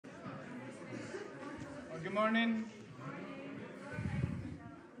Good morning.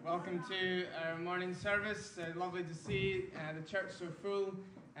 Welcome to our morning service. Lovely to see the church so full.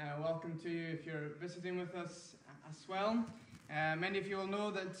 Welcome to you if you're visiting with us as well. Many of you will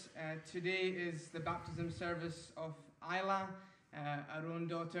know that today is the baptism service of Isla, our own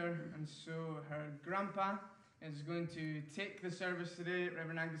daughter, and so her grandpa is going to take the service today,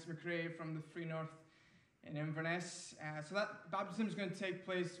 Reverend Angus Macrae from the Free North in Inverness. So that baptism is going to take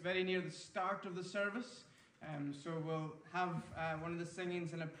place very near the start of the service. So we'll have one of the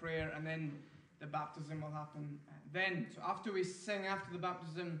singings and a prayer, and then the baptism will happen then. So after we sing after the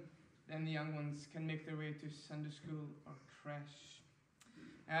baptism, then the young ones can make their way to Sunday school or creche.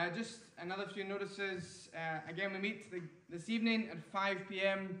 Just another few notices. Again, we meet this evening at 5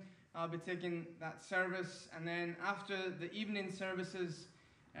 p.m. I'll be taking that service, and then after the evening services,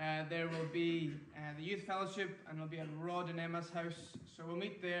 there will be the youth fellowship, and it'll be at Rod and Emma's house. So we'll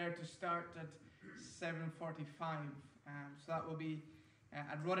meet there to start at 7:45. So that will be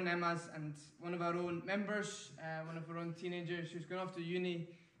at Rod and Emma's, and one of our own members, one of our own teenagers who's going off to uni,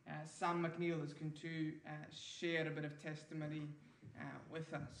 Sam McNeil, is going to share a bit of testimony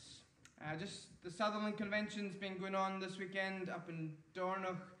with us. Just the Sutherland Convention's been going on this weekend up in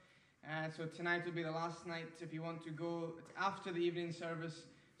Dornoch. So tonight will be the last night if you want to go. It's after the evening service,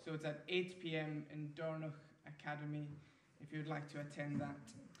 so it's at 8 p.m. in Dornoch Academy if you'd like to attend that.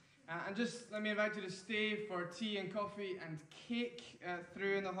 And just let me invite you to stay for tea and coffee and cake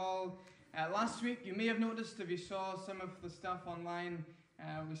through in the hall. Last week, you may have noticed, if you saw some of the stuff online,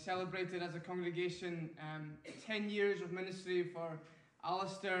 we celebrated as a congregation 10 years of ministry for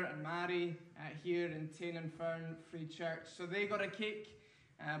Alistair and Mary here in Tain and Fearn Free Church. So they got a cake,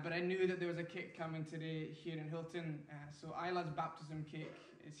 but I knew that there was a cake coming today here in Hilton. So Isla's baptism cake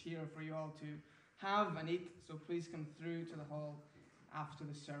is here for you all to have and eat. So please come through to the hall after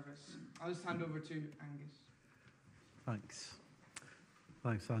the service. I'll just hand over to Angus.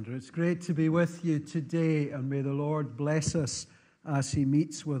 Thanks, Andrew. It's great to be with you today, and may the Lord bless us as he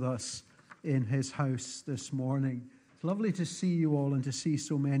meets with us in his house this morning. It's lovely to see you all and to see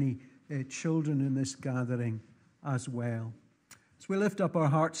so many children in this gathering as well. As we lift up our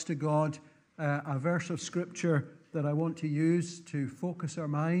hearts to God, a verse of Scripture that I want to use to focus our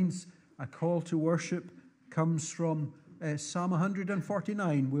minds, a call to worship, comes from Psalm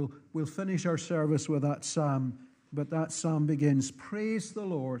 149. We'll finish our service with that psalm, but that psalm begins, "Praise the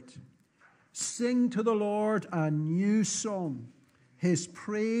Lord. Sing to the Lord a new song, his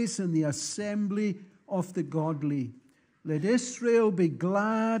praise in the assembly of the godly. Let Israel be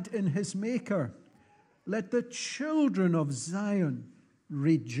glad in his Maker. Let the children of Zion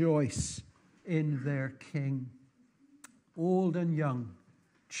rejoice in their King." Old and young,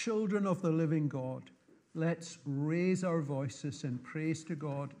 children of the living God, let's raise our voices in praise to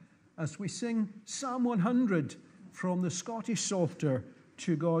God as we sing Psalm 100 from the Scottish Psalter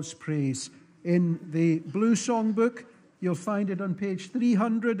to God's praise. In the Blue Songbook, you'll find it on page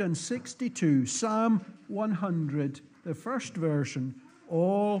 362, Psalm 100, the first version,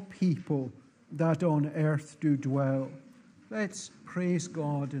 "All people that on earth do dwell." Let's praise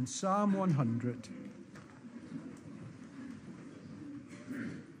God in Psalm 100.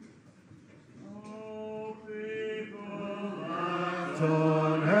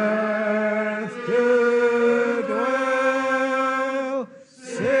 On earth to dwell,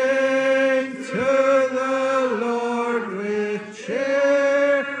 sing to the Lord with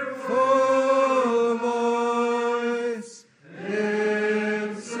cheerful voice,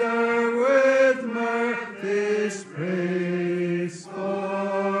 answer with mirth his praise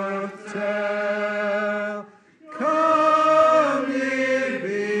forth tell. Come ye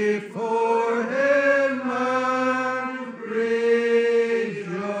before him and rejoice.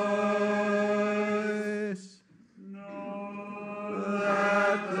 Know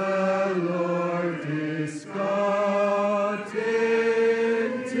that the Lord is God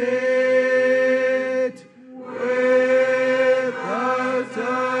indeed, without a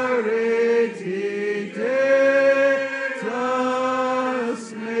rede he did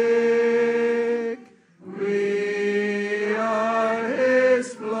us make. We are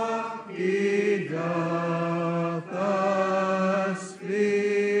his flock, he doth us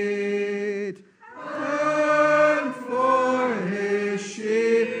feed, and for his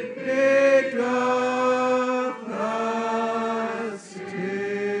sheep he doth us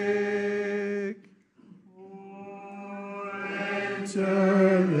take.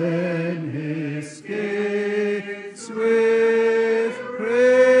 Enter then his gates with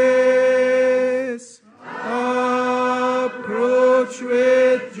praise, approach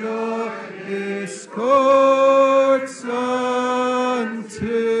with joy his courts unto.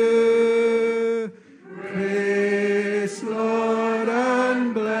 Praise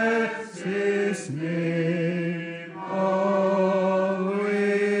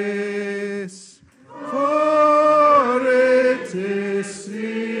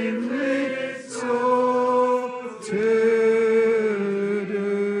seemly so to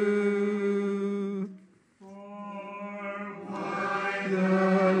do. For why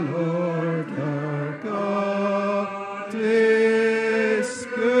the Lord our God is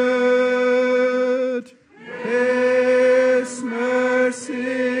good, His mercy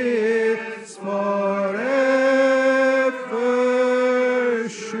is forever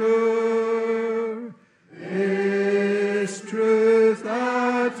sure. His truth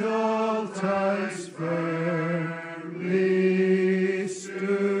at all times firmly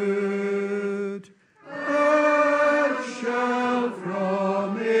stood, and shall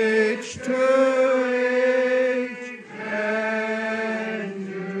from age to age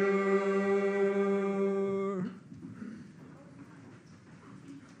endure.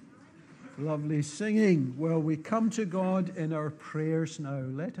 Lovely singing. Well, we come to God in our prayers now.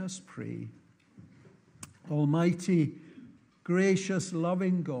 Let us pray. Almighty, gracious,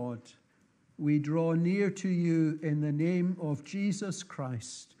 loving God, we draw near to you in the name of Jesus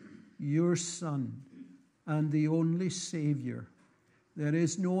Christ, your Son, and the only Savior. There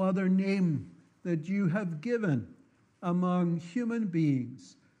is no other name that you have given among human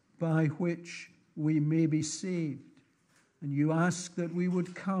beings by which we may be saved. And you ask that we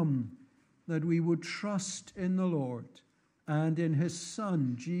would come, that we would trust in the Lord and in his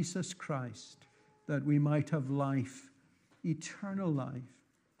Son, Jesus Christ, that we might have life, eternal life.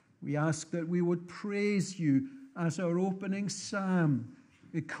 We ask that we would praise you as our opening psalm.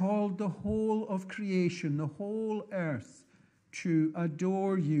 It called the whole of creation, the whole earth, to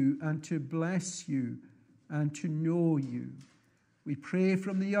adore you and to bless you and to know you. We pray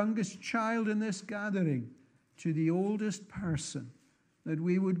from the youngest child in this gathering to the oldest person, that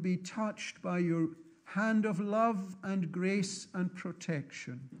we would be touched by your hand of love and grace and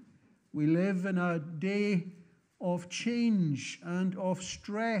protection. We live in a day of change and of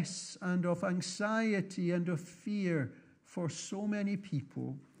stress and of anxiety and of fear for so many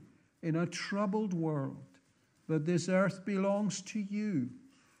people in a troubled world. But this earth belongs to you.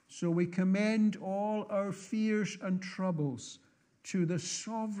 So we commend all our fears and troubles to the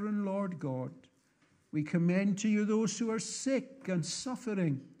sovereign Lord God. We commend to you those who are sick and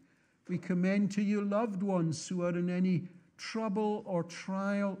suffering. We commend to you loved ones who are in any trouble or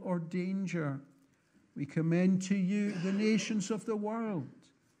trial or danger. We commend to you the nations of the world.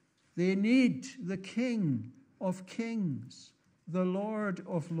 They need the King of Kings, the Lord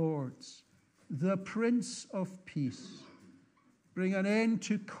of Lords, the Prince of Peace. Bring an end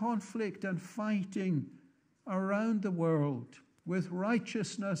to conflict and fighting around the world with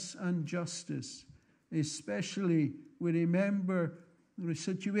righteousness and justice. Especially, we remember the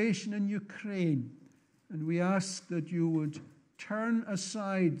situation in Ukraine, and we ask that you would turn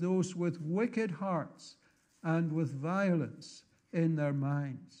aside those with wicked hearts and with violence in their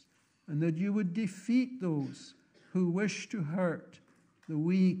minds, and that you would defeat those who wish to hurt the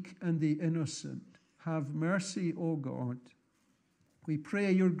weak and the innocent. Have mercy, O God. We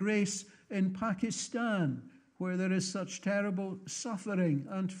pray your grace in Pakistan, where there is such terrible suffering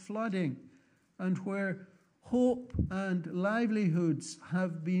and flooding, and where hope and livelihoods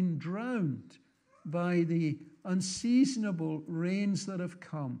have been drowned by the unseasonable rains that have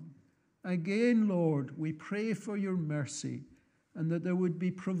come. Again, Lord, we pray for your mercy, and that there would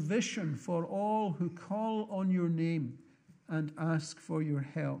be provision for all who call on your name and ask for your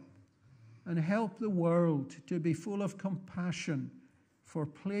help. And help the world to be full of compassion for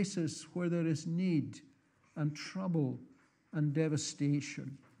places where there is need and trouble and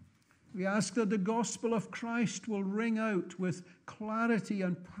devastation. We ask that the gospel of Christ will ring out with clarity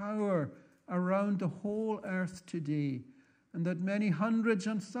and power around the whole earth today, and that many hundreds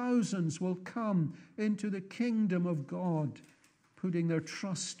and thousands will come into the kingdom of God, putting their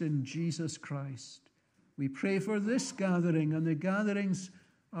trust in Jesus Christ. We pray for this gathering and the gatherings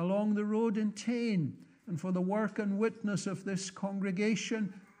along the road in Tain, and for the work and witness of this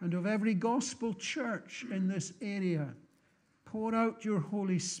congregation and of every gospel church in this area. Pour out your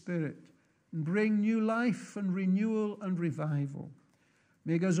Holy Spirit and bring new life and renewal and revival.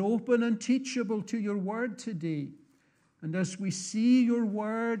 Make us open and teachable to your word today. And as we see your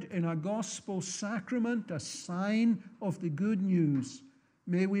word in a gospel sacrament, a sign of the good news,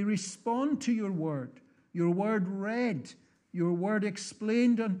 may we respond to your word read, your word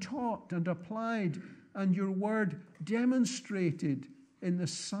explained and taught and applied, and your word demonstrated in the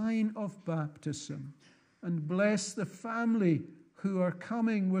sign of baptism. And bless the family who are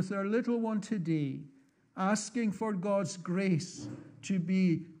coming with their little one today, asking for God's grace to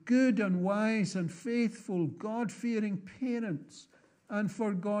be good and wise and faithful, God-fearing parents, and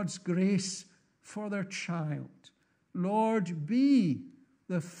for God's grace for their child. Lord, be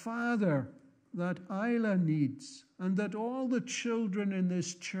the father that Isla needs and that all the children in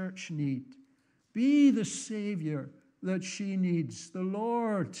this church need. Be the Savior that she needs, the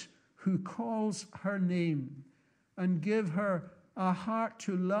Lord who calls her name, and give her a heart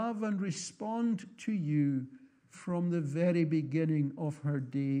to love and respond to you from the very beginning of her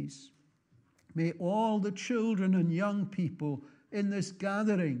days. May all the children and young people in this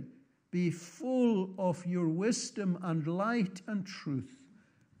gathering be full of your wisdom and light and truth,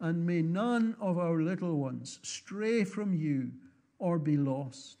 and may none of our little ones stray from you or be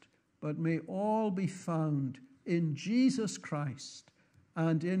lost, but may all be found in Jesus Christ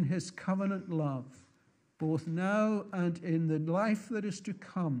and in his covenant love, both now and in the life that is to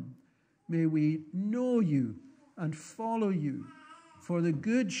come. May we know you and follow you, for the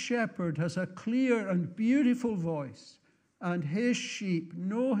Good Shepherd has a clear and beautiful voice, and his sheep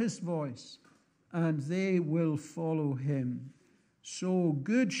know his voice, and they will follow him. So,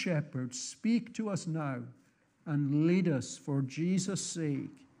 Good Shepherd, speak to us now and lead us for Jesus'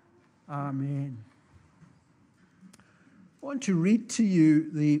 sake. Amen. I want to read to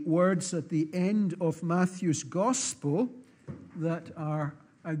you the words at the end of Matthew's Gospel that are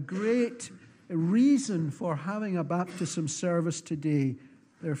a great reason for having a baptism service today.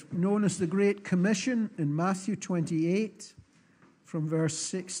 They're known as the Great Commission in Matthew 28 from verse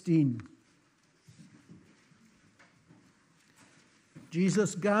 16.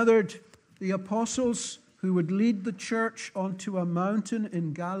 Jesus gathered the apostles who would lead the church onto a mountain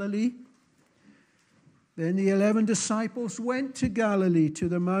in Galilee. Then the 11 disciples went to Galilee, to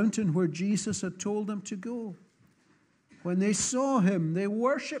the mountain where Jesus had told them to go. When they saw him, they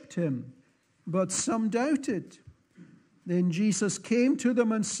worshipped him, but some doubted. Then Jesus came to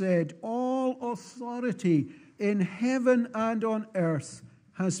them and said, "All authority in heaven and on earth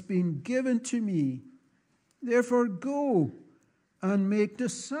has been given to me. Therefore go and make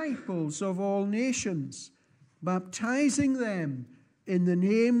disciples of all nations, baptizing them in the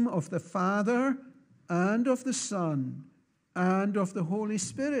name of the Father and of the Son and of the Holy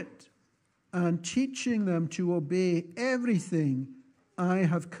Spirit, and teaching them to obey everything I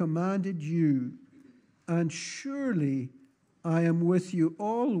have commanded you. And surely I am with you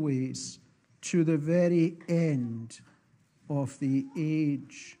always to the very end of the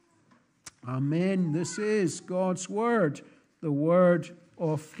age." Amen. This is God's word, the word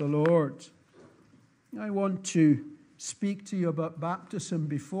of the Lord. I want to speak to you about baptism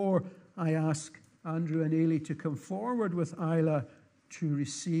before I ask Andrew and Ailey to come forward with Isla to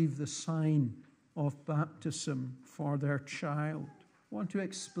receive the sign of baptism for their child. I want to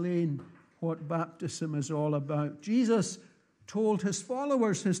explain what baptism is all about. Jesus told his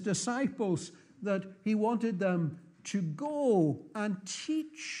followers, his disciples, that he wanted them to go and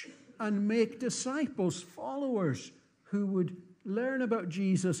teach and make disciples, followers who would learn about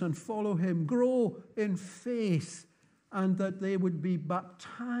Jesus and follow him, grow in faith, and that they would be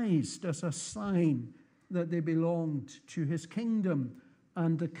baptized as a sign that they belonged to his kingdom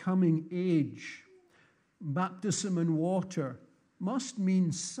and the coming age. Baptism in water must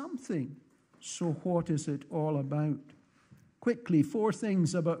mean something. So what is it all about? Quickly, 4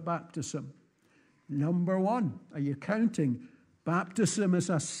 things about baptism. Number 1, are you counting? Baptism is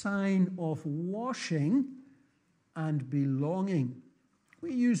a sign of washing and belonging.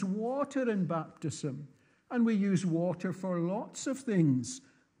 We use water in baptism, and we use water for lots of things.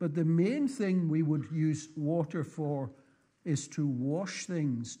 But the main thing we would use water for is to wash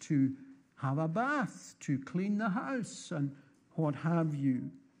things, to have a bath, to clean the house, and what have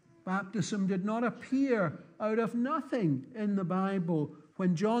you. Baptism did not appear out of nothing in the Bible.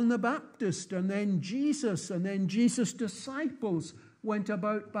 When John the Baptist and then Jesus' disciples went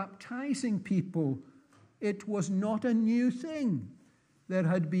about baptizing people, it was not a new thing. There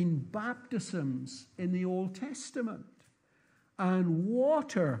had been baptisms in the Old Testament. And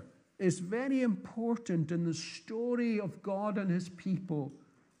water is very important in the story of God and his people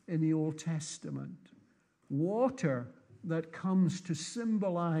in the Old Testament. Water that comes to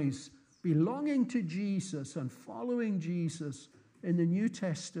symbolize belonging to Jesus and following Jesus in the New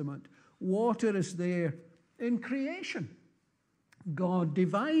Testament. Water is there in creation. God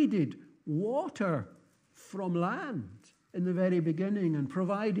divided water from land in the very beginning and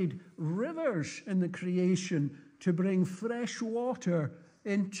provided rivers in the creation to bring fresh water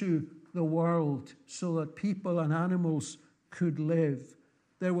into the world so that people and animals could live.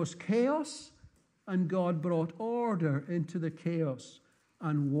 There was chaos, and God brought order into the chaos,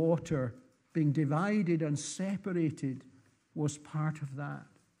 and water being divided and separated was part of that.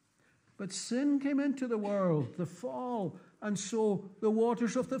 But sin came into the world, the fall, and so the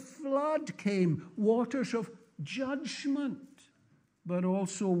waters of the flood came, waters of judgment, but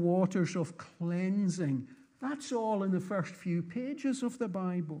also waters of cleansing. That's all in the first few pages of the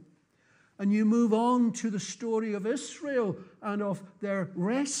Bible. And you move on to the story of Israel and of their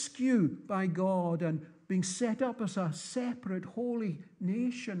rescue by God and being set up as a separate holy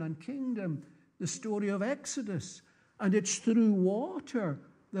nation and kingdom, the story of Exodus. And it's through water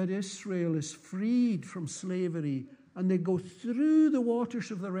that Israel is freed from slavery, and they go through the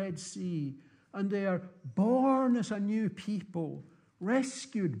waters of the Red Sea, and they are born as a new people,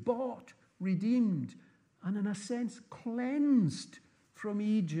 rescued, bought, redeemed, and in a sense cleansed from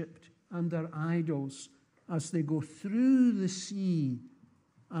Egypt and their idols as they go through the sea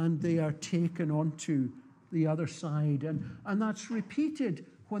and they are taken onto the other side. And that's repeated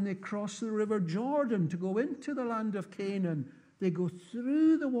when they cross the river Jordan to go into the land of Canaan. They go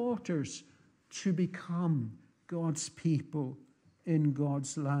through the waters to become God's people in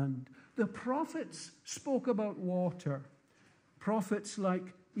God's land. The prophets spoke about water. Prophets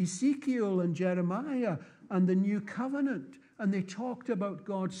like Ezekiel and Jeremiah and the New Covenant. And they talked about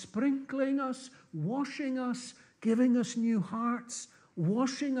God sprinkling us, washing us, giving us new hearts,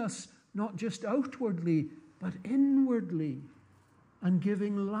 washing us not just outwardly, but inwardly, and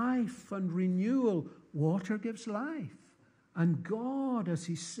giving life and renewal. Water gives life. And God, as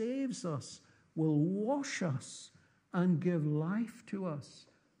He saves us, will wash us and give life to us.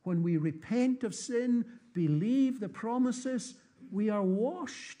 When we repent of sin, believe the promises, we are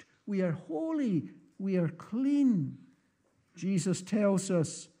washed, we are holy, we are clean. Jesus tells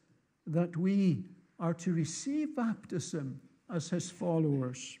us that we are to receive baptism as His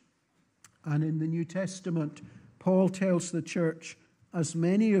followers. And in the New Testament, Paul tells the church, as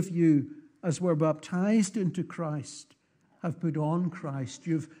many of you as were baptized into Christ have put on Christ.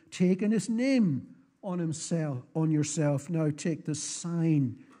 You've taken His name on yourself. Now take the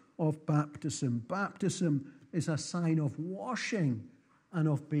sign of baptism. Baptism is a sign of washing and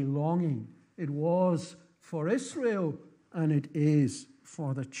of belonging. It was for Israel, and it is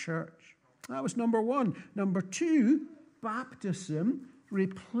for the church. That was number one. Number two, baptism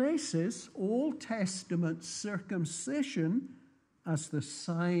replaces Old Testament circumcision as the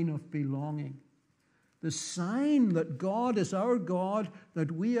sign of belonging. The sign that God is our God,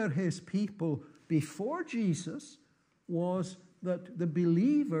 that we are His people before Jesus, was that the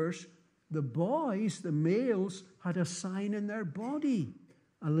believers, the boys, the males, had a sign in their body.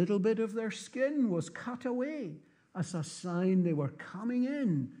 A little bit of their skin was cut away as a sign they were coming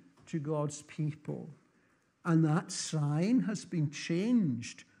in to God's people. And that sign has been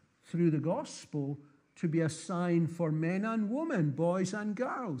changed through the gospel to be a sign for men and women, boys and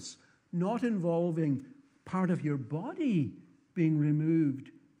girls, not involving part of your body being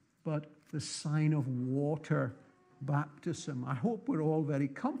removed, but the sign of water baptism. I hope we're all very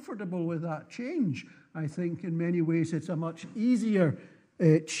comfortable with that change. I think in many ways it's a much easier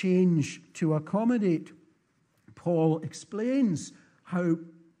change to accommodate. Paul explains how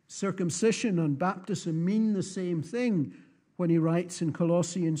circumcision and baptism mean the same thing when he writes in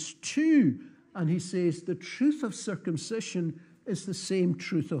Colossians 2, and he says the truth of circumcision is the same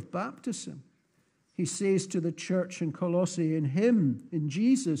truth of baptism. He says to the church in Colossae, in Him, in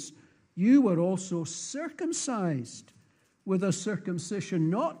Jesus, you were also circumcised with a circumcision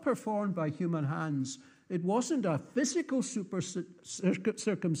not performed by human hands. It wasn't a physical circumcision.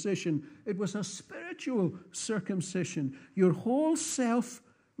 It was a spiritual circumcision. Your whole self,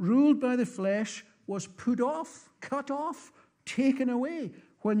 ruled by the flesh, was put off, cut off, taken away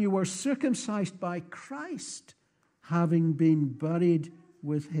when you were circumcised by Christ, having been buried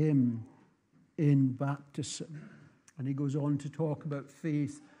with Him in baptism. And he goes on to talk about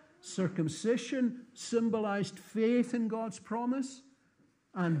faith. Circumcision symbolized faith in God's promise,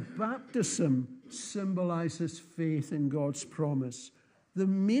 and baptism symbolizes faith in God's promise. The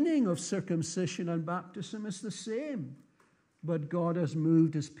meaning of circumcision and baptism is the same, but God has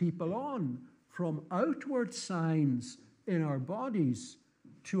moved His people on from outward signs in our bodies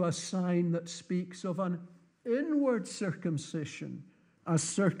to a sign that speaks of an inward circumcision, a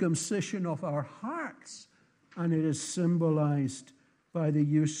circumcision of our hearts, and it is symbolized by the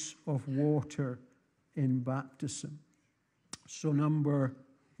use of water in baptism. So number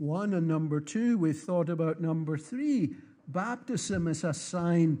one and number two, we've thought about number three. Baptism is a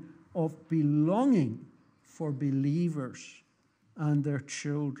sign of belonging for believers and their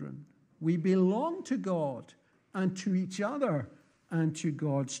children. We belong to God and to each other and to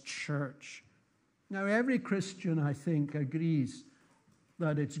God's church. Now, every Christian, I think, agrees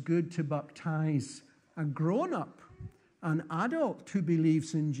that it's good to baptize a grown-up, an adult who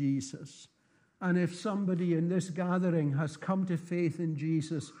believes in Jesus. And if somebody in this gathering has come to faith in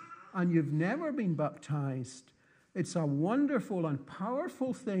Jesus and you've never been baptized, it's a wonderful and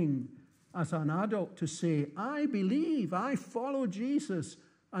powerful thing as an adult to say, I believe, I follow Jesus,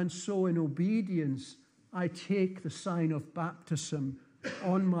 and so in obedience, I take the sign of baptism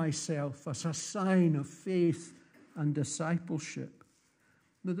on myself as a sign of faith and discipleship.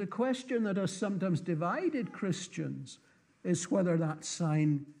 But the question that has sometimes divided Christians is whether that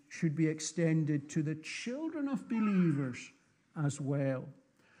sign should be extended to the children of believers as well.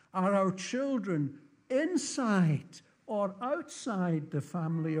 Are our children inside or outside the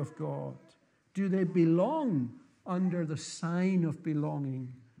family of God? Do they belong under the sign of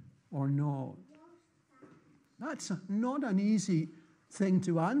belonging or not? That's not an easy thing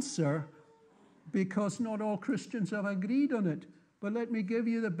to answer because not all Christians have agreed on it. But let me give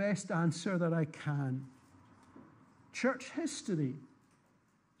you the best answer that I can. Church history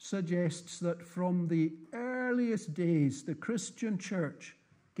suggests that from the earliest days, the Christian church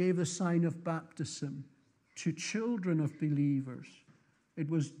gave the sign of baptism to children of believers. It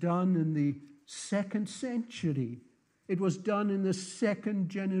was done in the 2nd century. It was done in the 2nd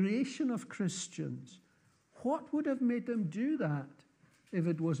generation of Christians. What would have made them do that if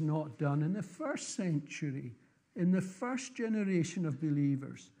it was not done in the 1st century, in the 1st generation of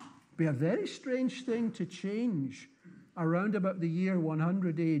believers? It would be a very strange thing to change around about the year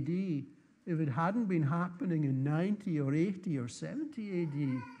 100 AD if it hadn't been happening in 90 or 80 or 70 AD.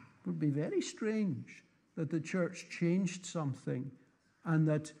 It would be very strange that the church changed something and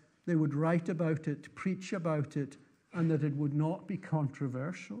that they would write about it, preach about it, and that it would not be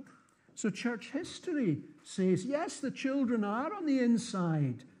controversial. So church history says, yes, the children are on the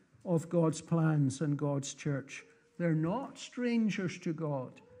inside of God's plans and God's church. They're not strangers to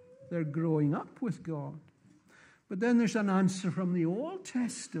God. They're growing up with God. But then there's an answer from the Old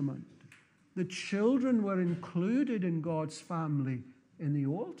Testament. The children were included in God's family in the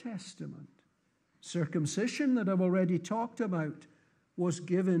Old Testament. Circumcision, that I've already talked about, was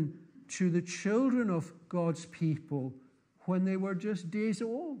given to the children of God's people when they were just days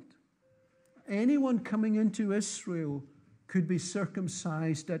old. Anyone coming into Israel could be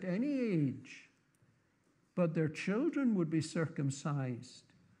circumcised at any age, but their children would be circumcised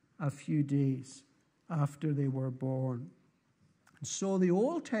a few days after they were born. And so the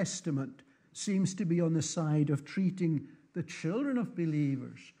Old Testament seems to be on the side of treating the children of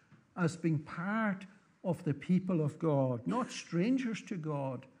believers as being part of the people of God, not strangers to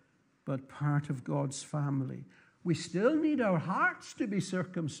God, but part of God's family. We still need our hearts to be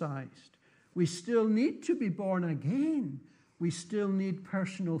circumcised. We still need to be born again. We still need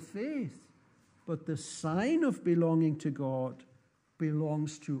personal faith. But the sign of belonging to God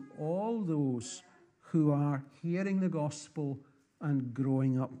belongs to all those who are hearing the gospel and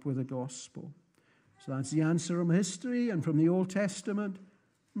growing up with the gospel. So that's the answer from history and from the Old Testament.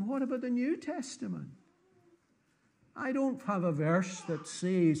 And what about the New Testament? I don't have a verse that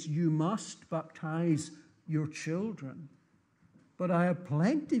says you must baptize your children. But I have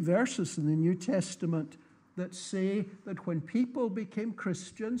plenty of verses in the New Testament that say that when people became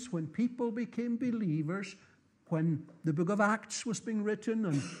Christians, when people became believers, when the book of Acts was being written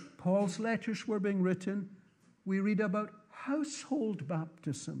and Paul's letters were being written, we read about household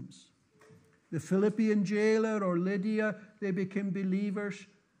baptisms. The Philippian jailer or Lydia, they became believers,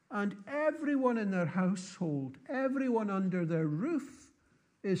 and everyone in their household, everyone under their roof,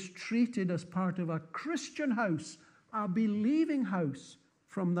 is treated as part of a Christian house, a believing house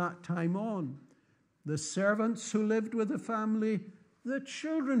from that time on. The servants who lived with the family, the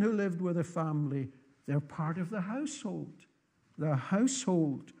children who lived with the family, they're part of the household. The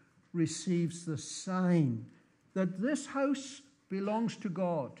household receives the sign that this house belongs to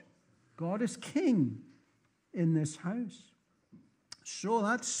God. God is king in this house. So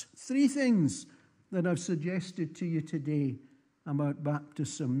that's 3 things that I've suggested to you today about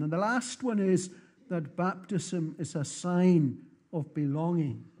baptism. And the last one is that baptism is a sign of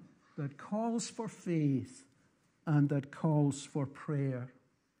belonging that calls for faith and that calls for prayer.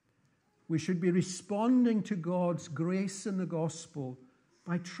 We should be responding to God's grace in the gospel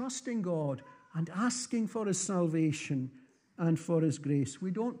by trusting God and asking for his salvation and for his grace.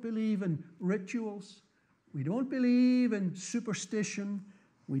 We don't believe in rituals. We don't believe in superstition.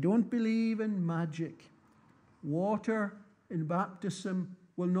 We don't believe in magic. Water in baptism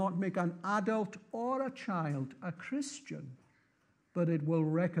will not make an adult or a child a Christian, but it will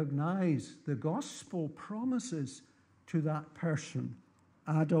recognize the gospel promises to that person,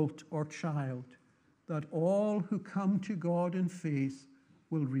 adult or child, that all who come to God in faith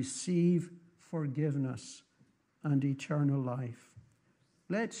will receive forgiveness and eternal life.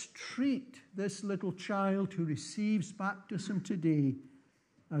 Let's treat this little child who receives baptism today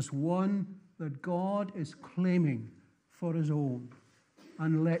as one that God is claiming for his own.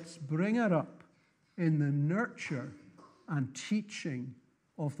 And let's bring her up in the nurture and teaching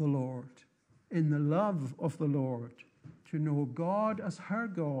of the Lord, in the love of the Lord, to know God as her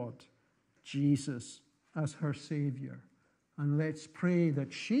God, Jesus as her Savior. And let's pray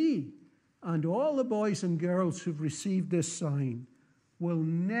that she and all the boys and girls who've received this sign will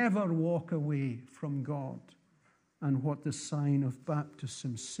never walk away from God and what the sign of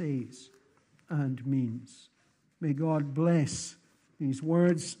baptism says and means. May God bless these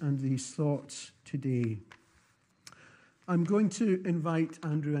words and these thoughts today. I'm going to invite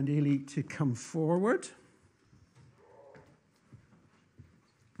Andrew and Ailey to come forward.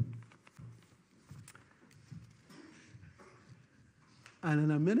 And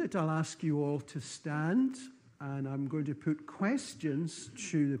in a minute, I'll ask you all to stand, and I'm going to put questions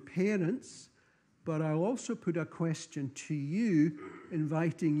to the parents, but I'll also put a question to you,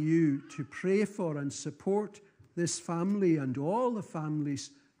 inviting you to pray for and support this family and all the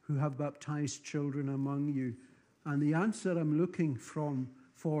families who have baptized children among you. And the answer I'm looking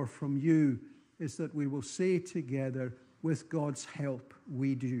for from you is that we will say together, with God's help,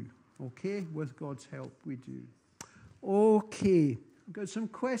 we do. Okay? With God's help, we do. Okay. I've got some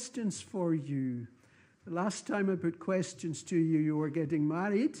questions for you. The last time I put questions to you, you were getting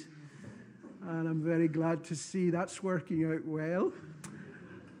married. And I'm very glad to see that's working out well.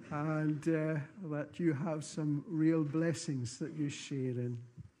 And that you have some real blessings that you share in.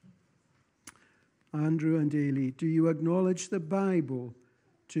 Andrew and Ailey, do you acknowledge the Bible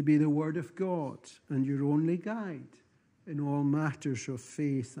to be the Word of God and your only guide in all matters of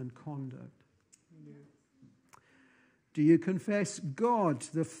faith and conduct? Do you confess God,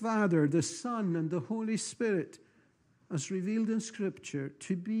 the Father, the Son, and the Holy Spirit, as revealed in Scripture,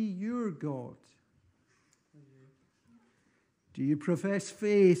 to be your God? Do you profess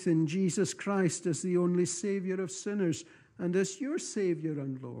faith in Jesus Christ as the only Savior of sinners and as your Savior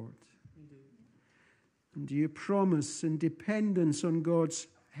and Lord? And do you promise in dependence on God's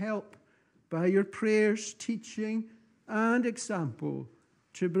help by your prayers, teaching, and example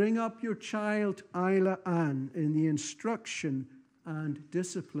to bring up your child, Isla Ann, in the instruction and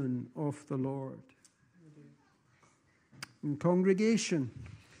discipline of the Lord? In congregation,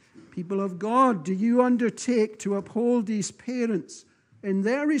 people of God, do you undertake to uphold these parents in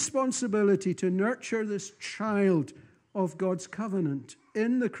their responsibility to nurture this child of God's covenant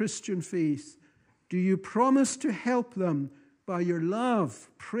in the Christian faith? Do you promise to help them by your love,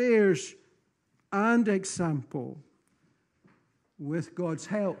 prayers, and example? With God's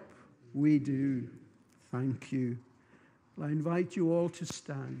help, we do. Thank you. I invite you all to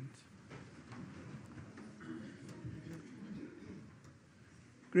stand.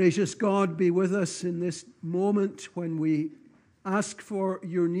 Gracious God, be with us in this moment when we ask for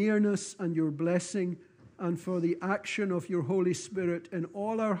your nearness and your blessing and for the action of your Holy Spirit in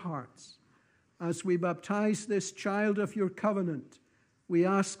all our hearts. As we baptize this child of your covenant, we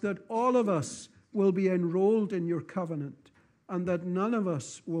ask that all of us will be enrolled in your covenant, and that none of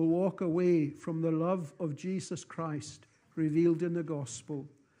us will walk away from the love of Jesus Christ revealed in the gospel.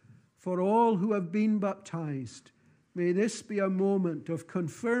 For all who have been baptized, may this be a moment of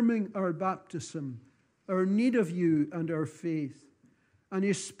confirming our baptism, our need of you and our faith. And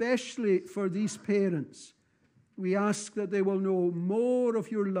especially for these parents, we ask that they will know more of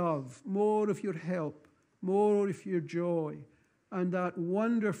your love, more of your help, more of your joy, and that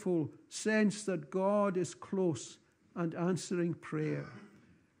wonderful sense that God is close and answering prayer.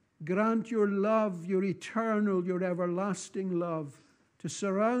 Grant your love, your eternal, your everlasting love to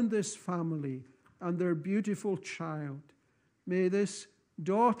surround this family and their beautiful child. May this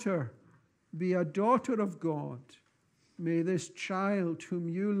daughter be a daughter of God. May this child whom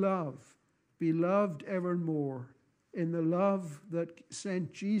you love be loved evermore in the love that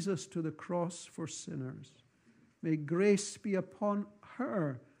sent Jesus to the cross for sinners. May grace be upon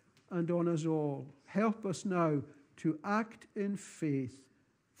her and on us all. Help us now to act in faith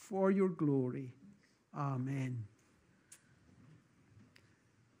for your glory. Amen.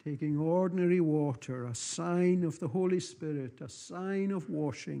 Taking ordinary water, a sign of the Holy Spirit, a sign of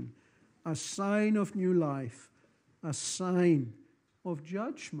washing, a sign of new life, a sign of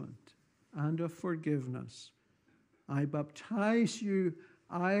judgment and of forgiveness. I baptize you,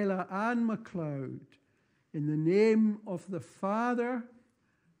 Isla Ann MacLeod, in the name of the Father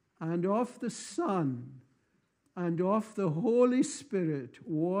and of the Son and of the Holy Spirit,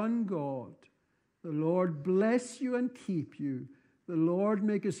 one God. The Lord bless you and keep you. The Lord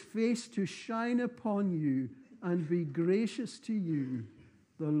make his face to shine upon you and be gracious to you.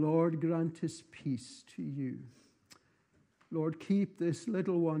 The Lord grant his peace to you. Lord, keep this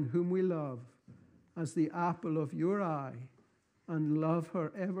little one whom we love as the apple of your eye, and love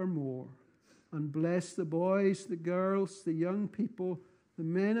her evermore. And bless the boys, the girls, the young people, the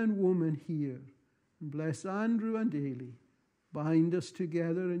men and women here. And bless Andrew and Ailey. Bind us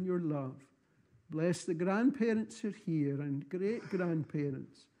together in your love. Bless the grandparents who are here and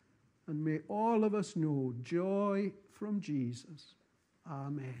great-grandparents. And may all of us know joy from Jesus.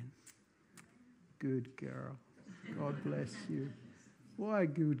 Amen. Good girl. God bless you. What a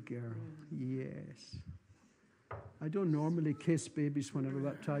good girl. Yes. I don't normally kiss babies when I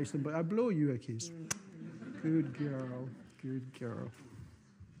baptize them, but I blow you a kiss. Good girl. Good girl.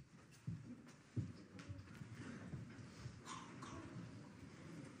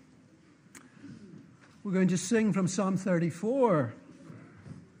 We're going to sing from Psalm 34.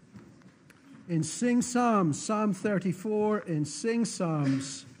 In Sing Psalms, Psalm 34 in Sing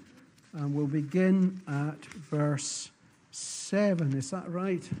Psalms. And we'll begin at verse 7. Is that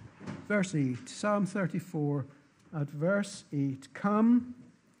right? Verse 8. Psalm 34 at verse 8. Come,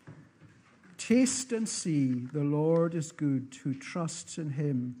 taste and see, the Lord is good. Who trusts in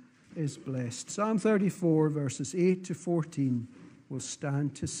him is blessed. Psalm 34, verses 8 to 14. We'll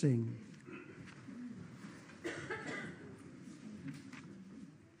stand to sing.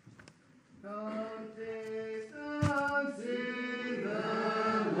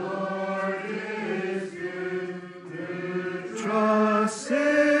 Trust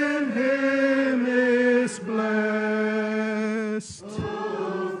in him is blessed.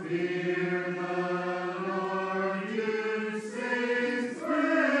 Oh, fear the Lord, you saints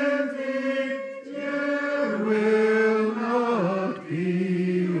with me. You will not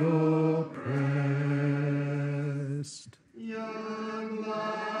be oppressed. Young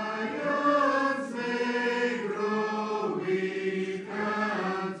lions may grow weak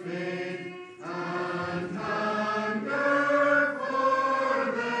and faint, and hunger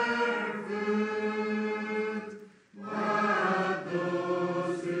for their food. But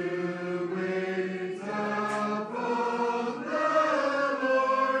those who wait upon the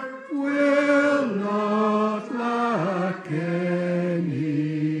Lord will not lack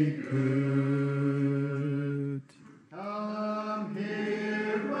any good. Come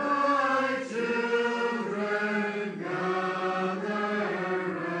here, my children, gather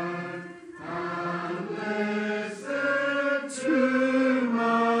round and listen to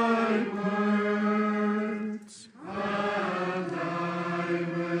my words, and I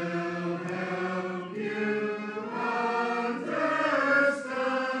will help you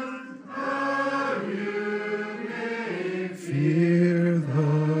understand how you may fear the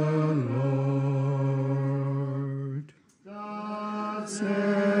Lord. Does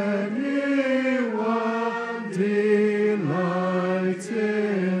anyone delight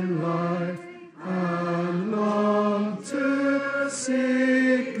in life and long to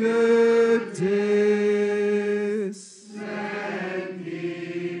see good days? Then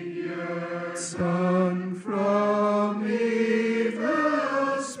keep your tongue from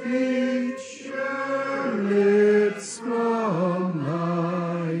evil speech, your lips from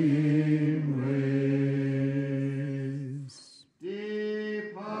lying ways.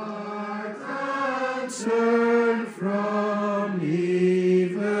 Depart and turn from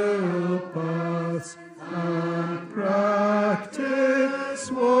evil paths and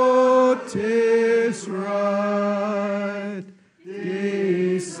practice what is right.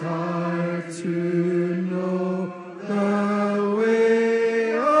 Desire to know the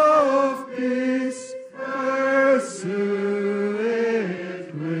way of peace, pursue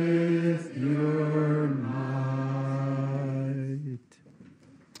it with your might.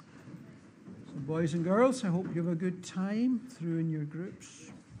 So boys and girls, I hope you have a good time through in your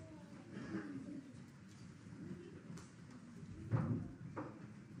groups.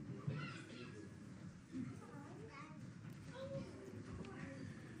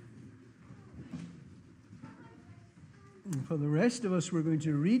 And for the rest of us, we're going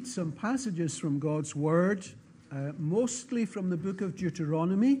to read some passages from God's Word, mostly from the book of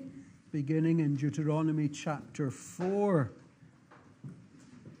Deuteronomy, beginning in Deuteronomy chapter 4.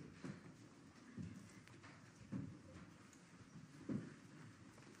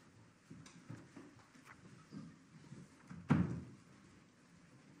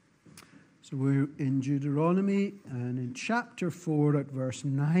 So we're in Deuteronomy and in chapter 4 at verse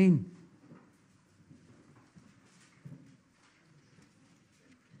 9.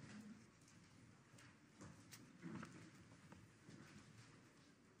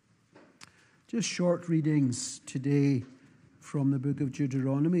 Just short readings today from the book of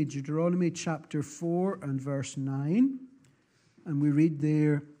Deuteronomy. Deuteronomy chapter 4 and verse 9. And we read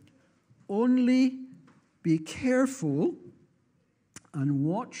there, "Only be careful and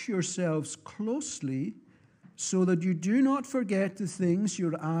watch yourselves closely, so that you do not forget the things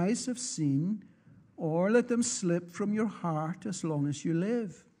your eyes have seen, or let them slip from your heart as long as you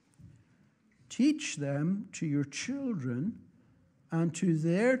live. Teach them to your children and to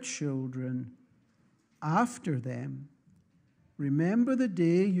their children after them. Remember the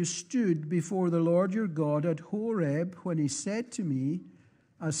day you stood before the Lord your God at Horeb, when he said to me,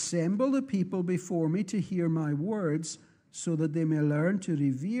 assemble the people before me to hear my words, so that they may learn to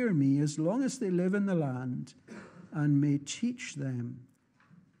revere me as long as they live in the land, and may teach them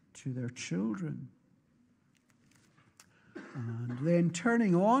to their children. And then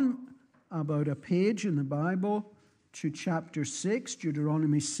turning on about a page in the Bible to chapter 6,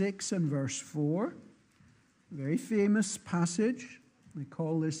 Deuteronomy 6 and verse 4. A very famous passage. We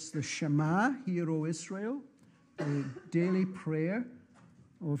call this the Shema, Hear, O Israel, the daily prayer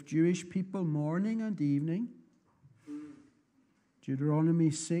of Jewish people morning and evening.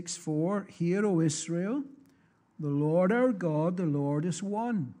 Deuteronomy 6:4, Hear, O Israel, the Lord our God, the Lord is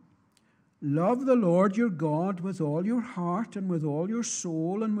one. Love the Lord your God with all your heart and with all your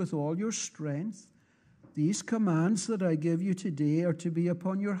soul and with all your strength. These commands that I give you today are to be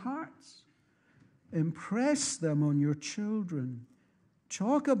upon your hearts. Impress them on your children.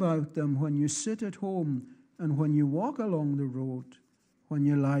 Talk about them when you sit at home and when you walk along the road, when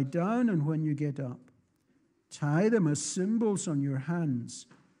you lie down and when you get up. Tie them as symbols on your hands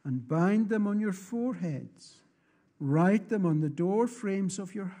and bind them on your foreheads. Write them on the door frames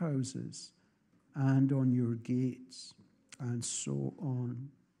of your houses and on your gates, and so on.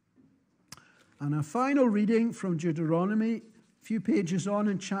 And a final reading from Deuteronomy, a few pages on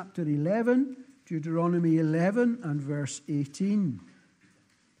in chapter 11, Deuteronomy 11 and verse 18.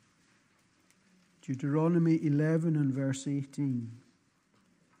 Deuteronomy 11 and verse 18.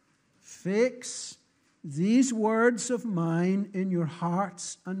 Fix these words of mine in your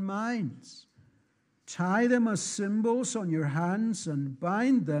hearts and minds. Tie them as symbols on your hands and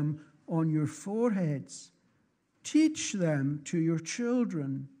bind them on your foreheads. Teach them to your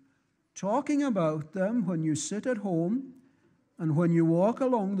children, talking about them when you sit at home and when you walk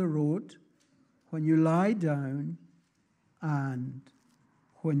along the road, when you lie down and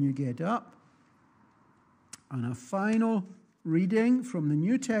when you get up. And a final reading from the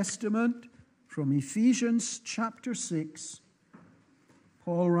New Testament, from Ephesians chapter 6.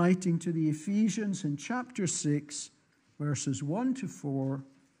 Paul writing to the Ephesians in chapter 6, verses 1 to 4,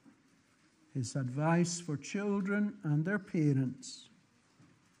 his advice for children and their parents.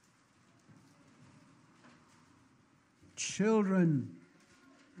 Children,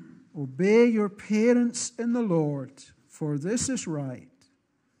 obey your parents in the Lord, for this is right.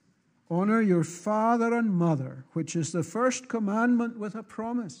 Honor your father and mother, which is the first commandment with a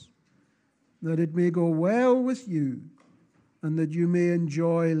promise, that it may go well with you, and that you may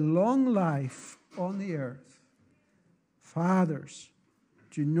enjoy long life on the earth. Fathers,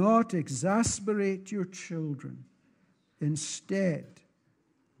 do not exasperate your children. Instead,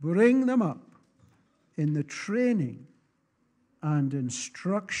 bring them up in the training and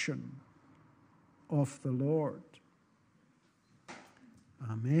instruction of the Lord.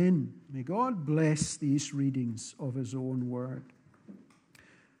 Amen. May God bless these readings of his own word.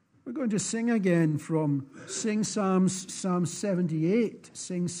 We're going to sing again from Psalm 78.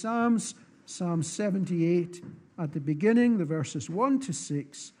 Sing Psalm 78 at the beginning, the verses 1 to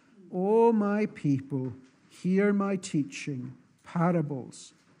 6. O my people, hear my teaching,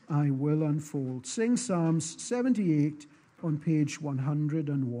 parables I will unfold. Sing Psalms 78 on page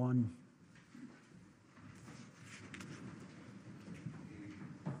 101.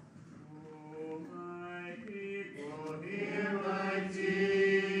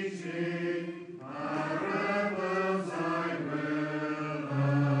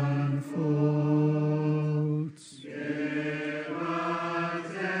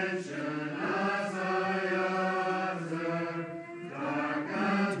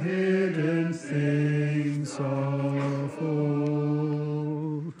 Things of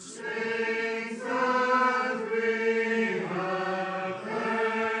old.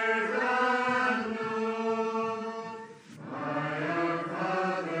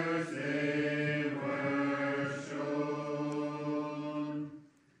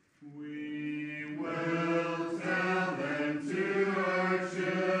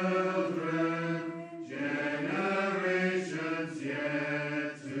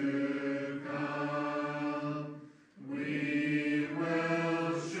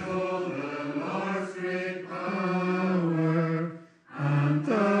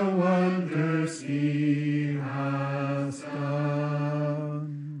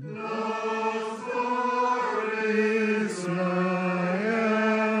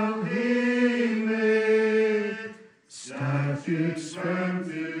 them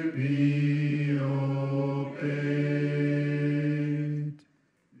to be obeyed.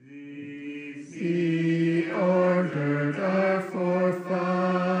 He ordered our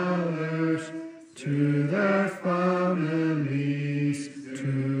forefathers to their families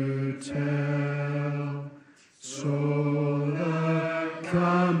to tell, so the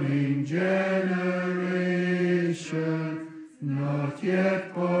coming generation, not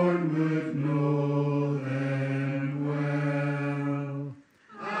yet born, would know them well,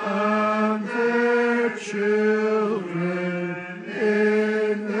 and their children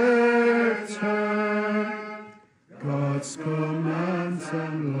in their turn God's commands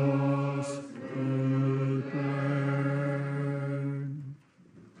and laws would learn.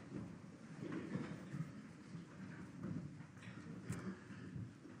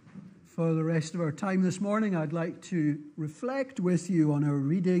 For the rest of our time this morning, I'd like to reflect with you on our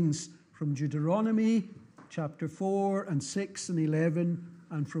readings from Deuteronomy chapter 4 and 6 and 11,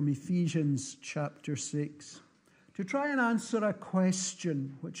 and from Ephesians chapter 6, to try and answer a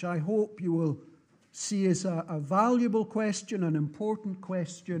question which I hope you will see as a valuable question, an important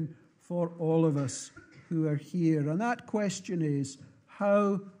question for all of us who are here. And that question is,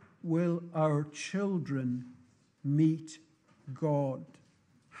 how will our children meet God?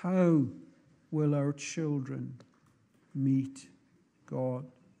 How will our children meet God?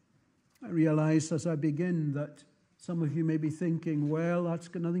 I realize as I begin that some of you may be thinking, well, that's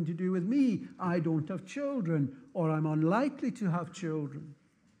got nothing to do with me. I don't have children, or I'm unlikely to have children.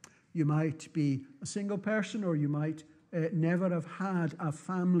 You might be a single person, or you might never have had a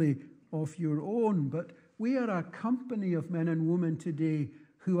family of your own. But we are a company of men and women today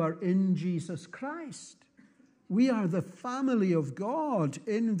who are in Jesus Christ. We are the family of God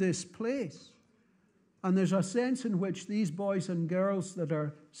in this place. And there's a sense in which these boys and girls that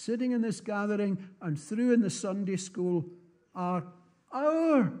are sitting in this gathering and through in the Sunday school are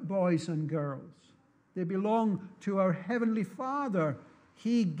our boys and girls. They belong to our Heavenly Father.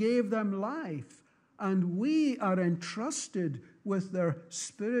 He gave them life, and we are entrusted with their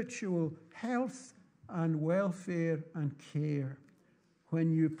spiritual health and welfare and care. When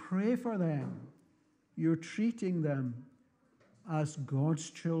you pray for them, you're treating them as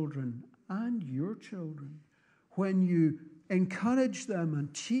God's children and your children. When you encourage them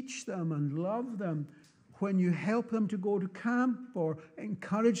and teach them and love them, when you help them to go to camp or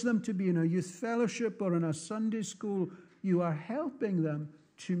encourage them to be in a youth fellowship or in a Sunday school, you are helping them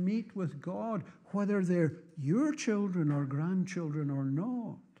to meet with God, whether they're your children or grandchildren or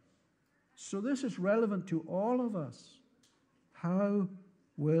not. So this is relevant to all of us. How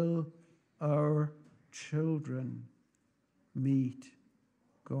will our children meet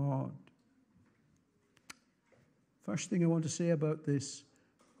God? First thing I want to say about this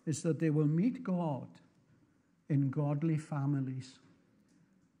is that they will meet God in godly families.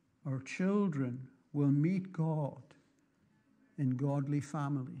 Our children will meet God in godly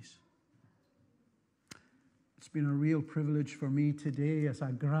families. It's been a real privilege for me today as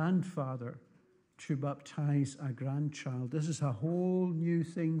a grandfather to baptize a grandchild. This is a whole new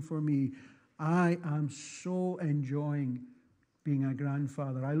thing for me. I am so enjoying being a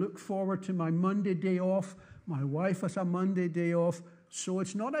grandfather. I look forward to my Monday day off. My wife has a Monday day off, so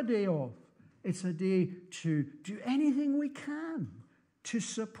it's not a day off. It's a day to do anything we can to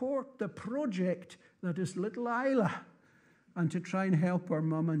support the project that is little Isla and to try and help our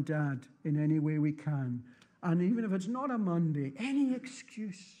mum and dad in any way we can. And even if it's not a Monday, any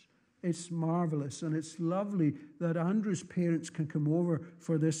excuse, it's marvelous. And it's lovely that Andrew's parents can come over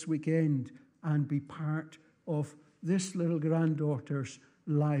for this weekend and be part of this little granddaughter's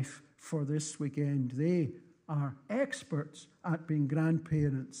life for this weekend. They are experts at being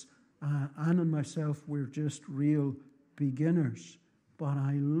grandparents. Anne and myself, we're just real beginners. But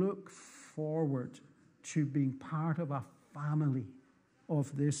I look forward to being part of a family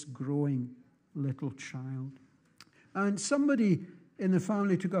of this growing little child. And somebody in the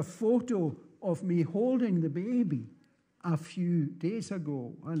family took a photo of me holding the baby a few days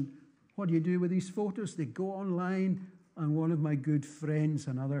ago. And what do you do with these photos? They go online, and one of my good friends,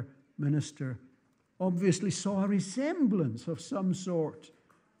 another minister, obviously saw a resemblance of some sort.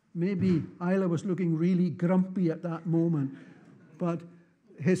 Maybe Isla was looking really grumpy at that moment, but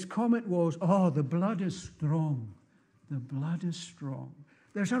his comment was, "Oh, the blood is strong. The blood is strong."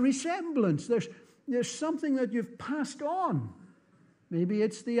 There's a resemblance. There's something that you've passed on. Maybe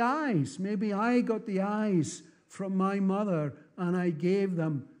it's the eyes. Maybe I got the eyes from my mother and I gave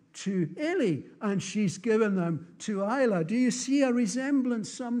them to Illy and she's given them to Isla. Do you see a resemblance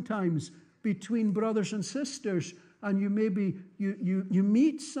sometimes between brothers and sisters? And you maybe you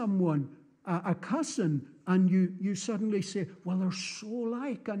meet someone, a cousin, and you suddenly say, well, they're so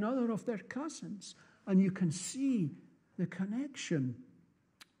like another of their cousins, and you can see the connection.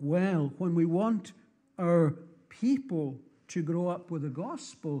 Well, when we want our people to grow up with the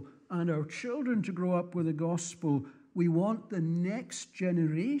gospel and our children to grow up with the gospel, we want the next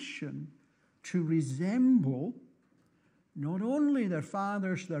generation to resemble not only their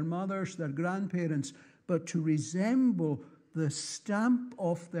fathers, their mothers, their grandparents, but to resemble the stamp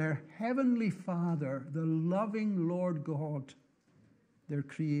of their heavenly Father, the loving Lord God, their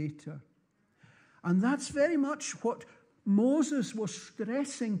Creator. And that's very much what Moses was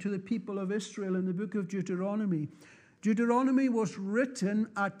stressing to the people of Israel in the book of Deuteronomy. Deuteronomy was written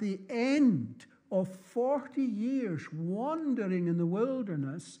at the end of 40 years wandering in the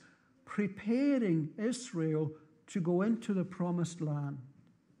wilderness, preparing Israel to go into the promised land.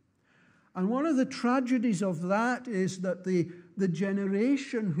 And one of the tragedies of that is that the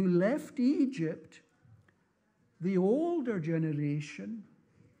generation who left Egypt, the older generation,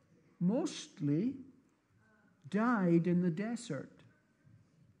 mostly died in the desert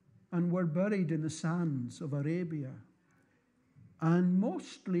and were buried in the sands of Arabia. And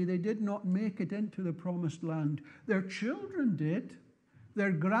mostly they did not make it into the promised land. Their children did.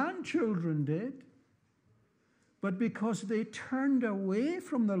 Their grandchildren did. But because they turned away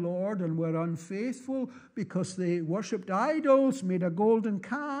from the Lord and were unfaithful, because they worshipped idols, made a golden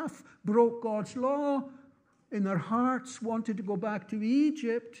calf, broke God's law, in their hearts wanted to go back to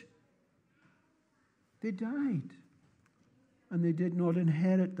Egypt, they died. And they did not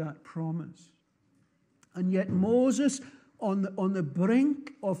inherit that promise. And yet Moses, on the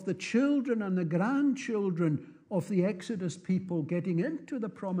brink of the children and the grandchildren of the Exodus people getting into the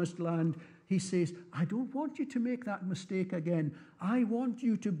promised land, he says, I don't want you to make that mistake again. I want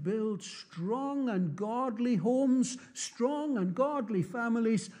you to build strong and godly homes, strong and godly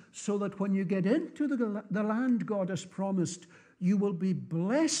families, so that when you get into the land God has promised, you will be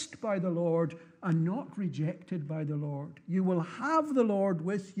blessed by the Lord and not rejected by the Lord. You will have the Lord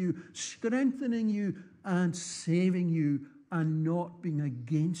with you, strengthening you and saving you, and not being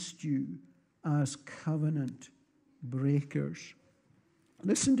against you as covenant breakers.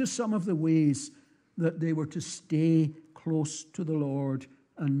 Listen to some of the ways that they were to stay close to the Lord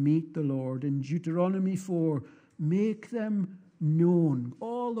and meet the Lord. In Deuteronomy 4, make them known,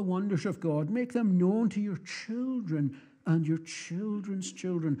 all the wonders of God, make them known to your children and your children's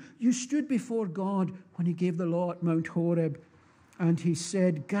children. You stood before God when he gave the law at Mount Horeb, and he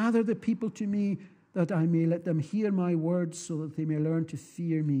said, gather the people to me, that I may let them hear my words, so that they may learn to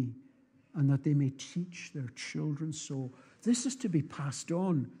fear me, and that they may teach their children so. This is to be passed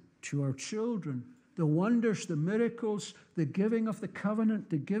on to our children. The wonders, the miracles, the giving of the covenant,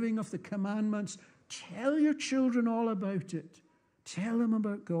 the giving of the commandments. Tell your children all about it. Tell them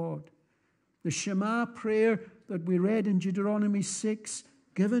about God. The Shema prayer that we read in Deuteronomy 6,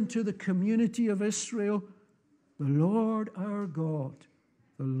 given to the community of Israel. The Lord our God,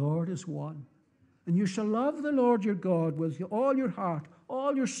 the Lord is one. And you shall love the Lord your God with all your heart,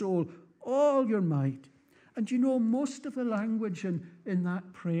 all your soul, all your might. And you know, most of the language in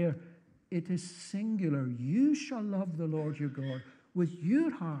that prayer, it is singular. You shall love the Lord your God with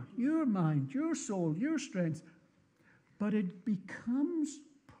your heart, your mind, your soul, your strength. But it becomes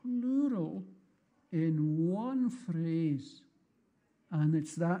plural in one phrase. And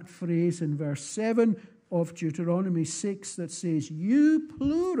it's that phrase in verse 7 of Deuteronomy 6 that says, you,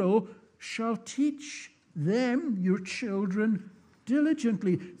 plural, shall teach them, your children,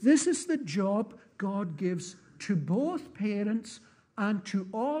 diligently. This is the job God gives to both parents and to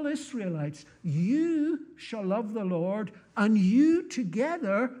all Israelites. You shall love the Lord, and you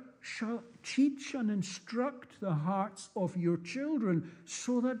together shall teach and instruct the hearts of your children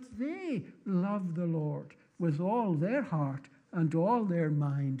so that they love the Lord with all their heart and all their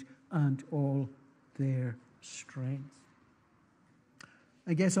mind and all their strength.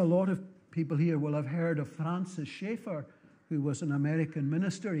 I guess a lot of people here will have heard of Francis Schaeffer, who was an American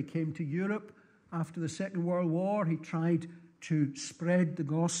minister. He came to Europe after the Second World War. He tried to spread the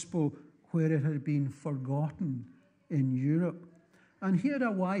gospel where it had been forgotten in Europe. And he had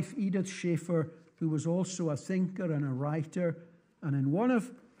a wife, Edith Schaeffer, who was also a thinker and a writer. And in one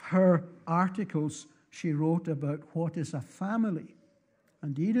of her articles, she wrote about what is a family.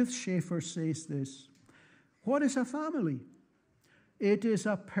 And Edith Schaeffer says this, what is a family? It is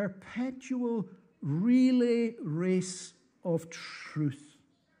a perpetual relay race of truth.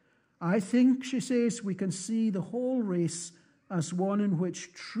 I think, she says, we can see the whole race as one in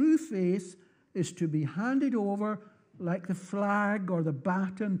which true faith is to be handed over like the flag or the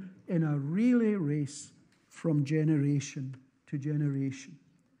baton in a relay race from generation to generation.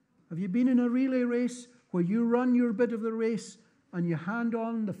 Have you been in a relay race where you run your bit of the race and you hand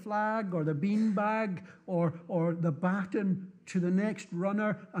on the flag or the bean bag or the baton to the next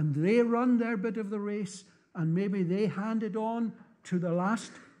runner, and they run their bit of the race, and maybe they hand it on to the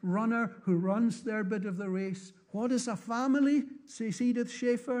last runner who runs their bit of the race. What is a family, says Edith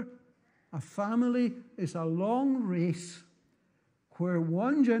Schaefer? A family is a long race where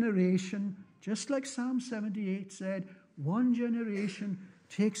one generation, just like Psalm 78 said, one generation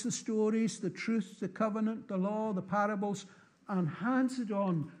takes the stories, the truth, the covenant, the law, the parables, and hands it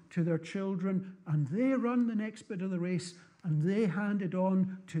on to their children, and they run the next bit of the race, and they hand it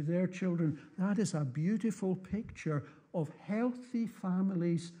on to their children. That is a beautiful picture of healthy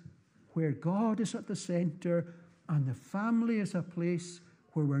families where God is at the center, and the family is a place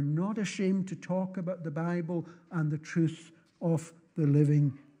where we're not ashamed to talk about the Bible and the truth of the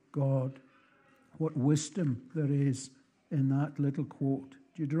living God. What wisdom there is in that little quote.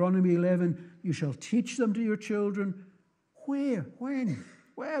 Deuteronomy 11, you shall teach them to your children. Where? When?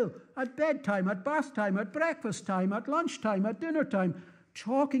 Well, at bedtime, at bath time, at breakfast time, at lunchtime, at dinner time.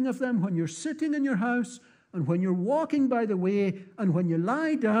 Talking of them when you're sitting in your house, and when you're walking by the way, and when you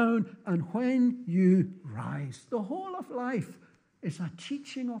lie down, and when you rise. The whole of life is a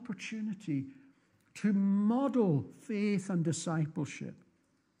teaching opportunity to model faith and discipleship.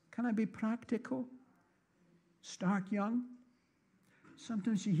 Can I be practical? Start young.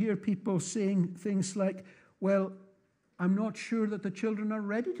 Sometimes you hear people saying things like, well, I'm not sure that the children are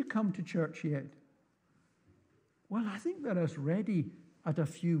ready to come to church yet. Well, I think they're as ready at a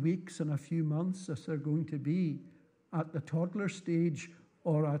few weeks and a few months as they're going to be at the toddler stage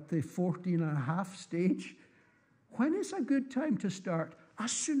or at the 14 and a half stage. When is a good time to start?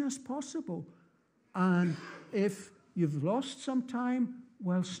 As soon as possible. And if you've lost some time,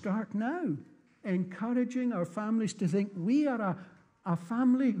 well, start now. Encouraging our families to think we are a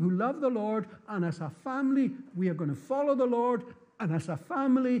family who love the Lord, and as a family, we are going to follow the Lord, and as a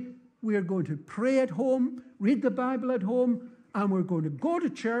family, we are going to pray at home, read the Bible at home, and we're going to go to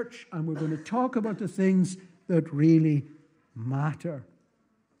church, and we're going to talk about the things that really matter.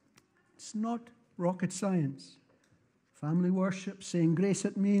 It's not rocket science. Family worship, saying grace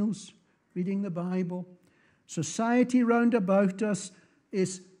at meals, reading the Bible. Society round about us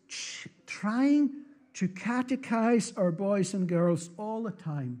is trying to catechize our boys and girls all the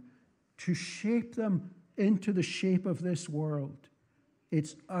time, to shape them into the shape of this world.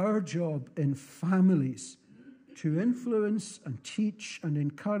 It's our job in families to influence and teach and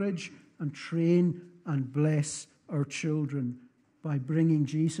encourage and train and bless our children by bringing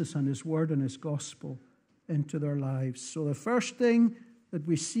Jesus and His Word and His Gospel into their lives. So the first thing that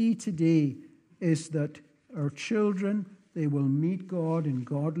we see today is that our children, they will meet God in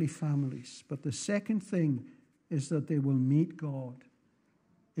godly families. But the second thing is that they will meet God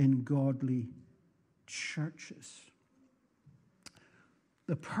in godly churches.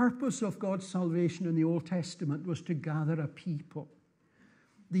 The purpose of God's salvation in the Old Testament was to gather a people.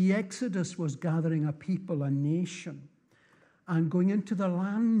 The Exodus was gathering a people, a nation. And going into the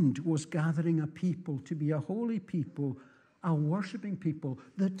land was gathering a people to be a holy people, a worshiping people.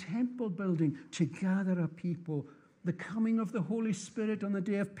 The temple building to gather a people. The coming of the Holy Spirit on the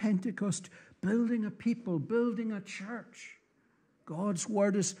day of Pentecost, building a people, building a church. God's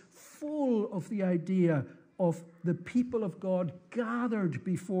word is full of the idea of the people of God gathered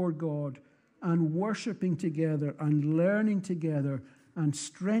before God and worshiping together and learning together and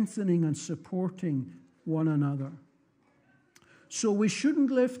strengthening and supporting one another. So we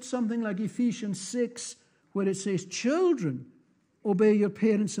shouldn't lift something like Ephesians 6, where it says, children, obey your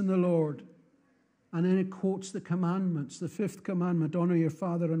parents in the Lord. And then it quotes the commandments, the fifth commandment, honor your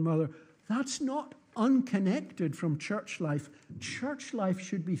father and mother. That's not unconnected from church life. Church life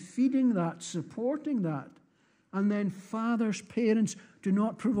should be feeding that, supporting that. And then fathers, parents, do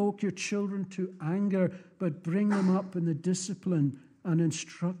not provoke your children to anger, but bring them up in the discipline and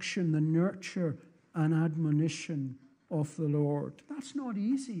instruction, the nurture and admonition of the Lord. That's not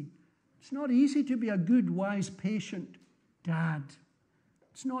easy. It's not easy to be a good, wise, patient dad.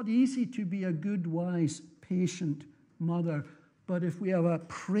 It's not easy to be a good, wise, patient mother. But if we have a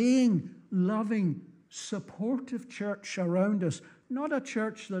praying, loving, supportive church around us, not a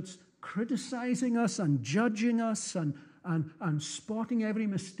church that's criticizing us and judging us and spotting every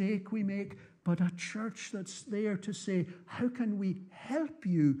mistake we make, but a church that's there to say, how can we help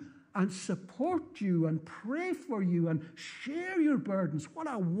you and support you and pray for you and share your burdens? What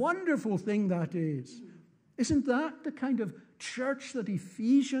a wonderful thing that is. Isn't that the kind of church that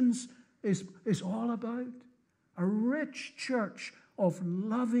Ephesians is all about? A rich church of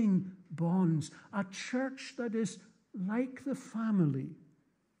loving bonds. A church that is like the family.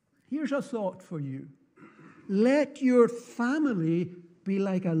 Here's a thought for you. Let your family be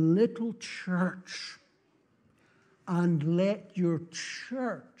like a little church. And let your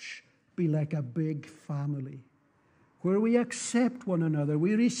church be like a big family, where we accept one another,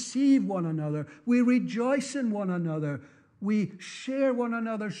 we receive one another, we rejoice in one another, we share one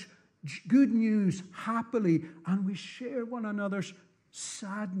another's good news happily, and we share one another's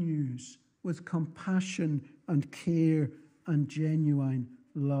sad news with compassion and care and genuine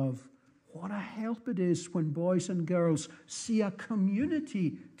love. What a help it is when boys and girls see a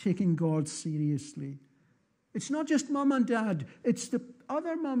community taking God seriously. It's not just mum and dad, it's the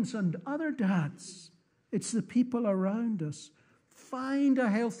other mums and other dads. It's the people around us. Find a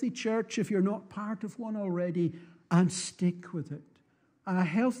healthy church if you're not part of one already, and stick with it. A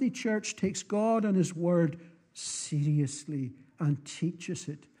healthy church takes God and His Word seriously and teaches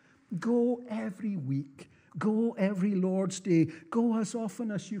it. Go every week. Go every Lord's Day. Go as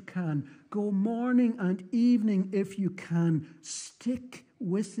often as you can. Go morning and evening if you can. Stick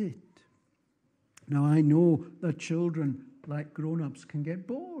with it. Now, I know that children, like grown-ups, can get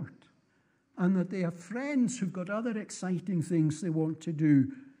bored, and that they have friends who've got other exciting things they want to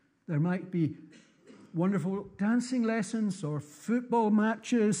do. There might be wonderful dancing lessons or football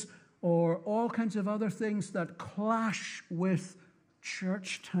matches or all kinds of other things that clash with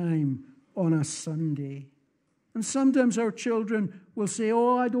church time on a Sunday. And sometimes our children will say,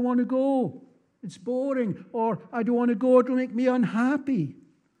 "Oh, I don't want to go. It's boring," or "I don't want to go, it'll make me unhappy."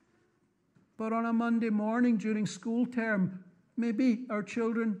 But on a Monday morning during school term, maybe our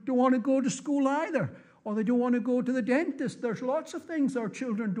children don't want to go to school either, or they don't want to go to the dentist. There's lots of things our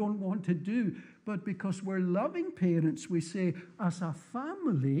children don't want to do. But because we're loving parents, we say, as a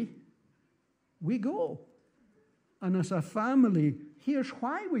family, we go. And as a family, here's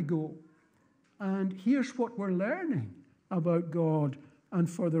why we go. And here's what we're learning about God. And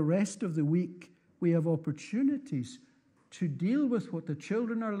for the rest of the week, we have opportunities to deal with what the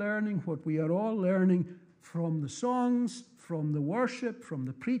children are learning, what we are all learning from the songs, from the worship, from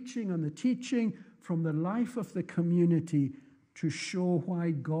the preaching and the teaching, from the life of the community, to show why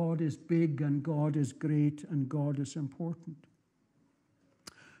God is big and God is great and God is important.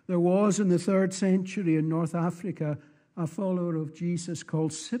 There was in the 3rd century in North Africa a follower of Jesus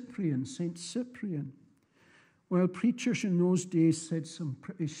called Cyprian, St. Cyprian. Well, preachers in those days said some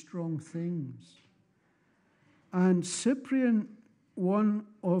pretty strong things. And Cyprian, one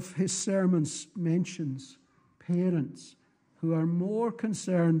of his sermons mentions parents who are more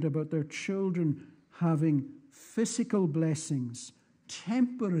concerned about their children having physical blessings,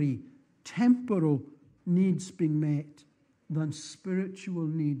 temporal needs being met, than spiritual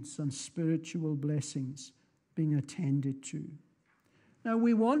needs and spiritual blessings being attended to. Now,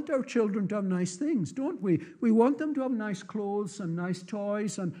 we want our children to have nice things, don't we? We want them to have nice clothes and nice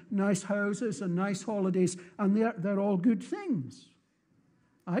toys and nice houses and nice holidays, and they're all good things.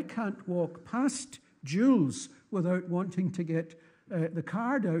 I can't walk past Jules without wanting to get the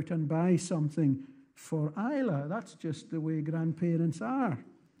card out and buy something for Isla. That's just the way grandparents are.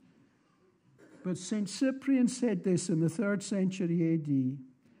 But St. Cyprian said this in the 3rd century AD.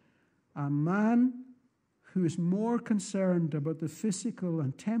 A man who is more concerned about the physical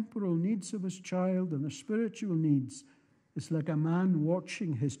and temporal needs of his child than the spiritual needs is like a man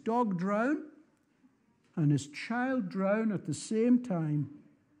watching his dog drown and his child drown at the same time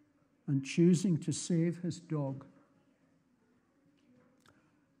and choosing to save his dog.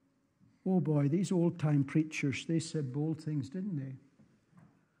 Oh boy, these old-time preachers, they said bold things, didn't they?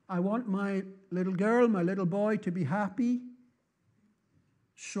 I want my little girl, my little boy to be happy,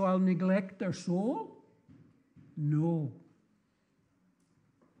 so I'll neglect their soul? No.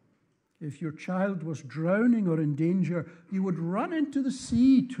 If your child was drowning or in danger, you would run into the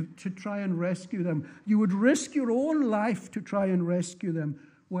sea to try and rescue them. You would risk your own life to try and rescue them.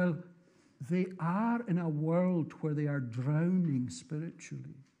 Well, they are in a world where they are drowning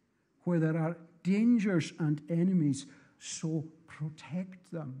spiritually, where there are dangers and enemies. So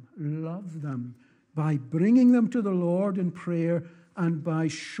protect them, love them, by bringing them to the Lord in prayer and by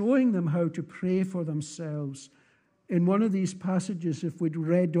showing them how to pray for themselves. In one of these passages, if we'd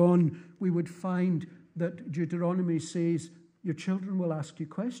read on, we would find that Deuteronomy says, your children will ask you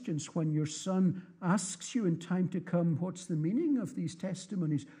questions. When your son asks you in time to come, what's the meaning of these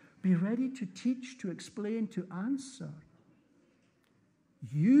testimonies? Be ready to teach, to explain, to answer.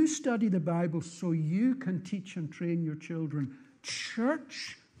 You study the Bible so you can teach and train your children.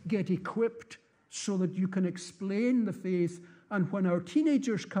 Church, get equipped so that you can explain the faith. And when our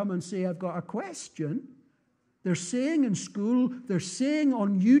teenagers come and say, I've got a question, they're saying in school, they're saying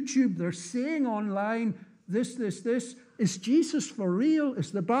on YouTube, they're saying online, this. Is Jesus for real?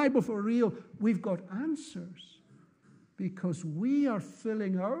 Is the Bible for real? We've got answers because we are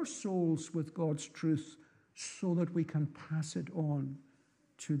filling our souls with God's truth so that we can pass it on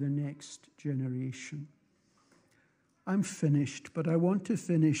to the next generation. I'm finished, but I want to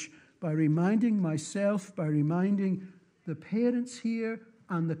finish by reminding myself, by reminding the parents here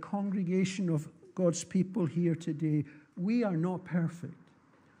and the congregation of God's people here today, we are not perfect.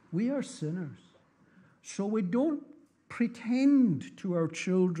 We are sinners. So we don't pretend to our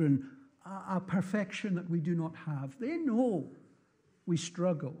children a perfection that we do not have. They know we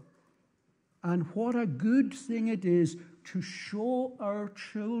struggle. And what a good thing it is to show our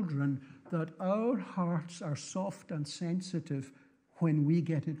children that our hearts are soft and sensitive when we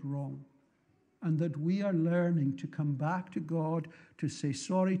get it wrong. And that we are learning to come back to God, to say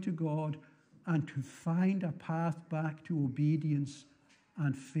sorry to God, and to find a path back to obedience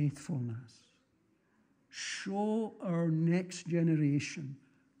and faithfulness. Show our next generation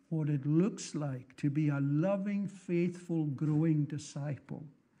what it looks like to be a loving, faithful, growing disciple.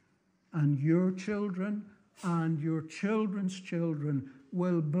 And your children and your children's children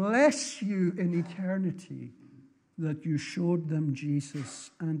will bless you in eternity that you showed them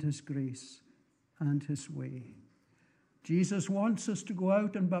Jesus and his grace and his way. Jesus wants us to go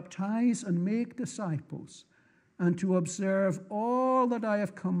out and baptize and make disciples and to observe all that I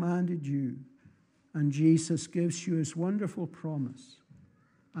have commanded you. And Jesus gives you his wonderful promise.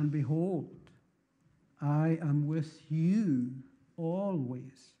 And behold, I am with you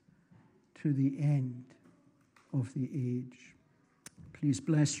always to the end of the age. Please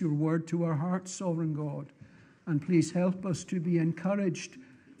bless your word to our hearts, sovereign God. And please help us to be encouraged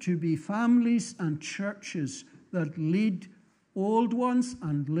to be families and churches that lead old ones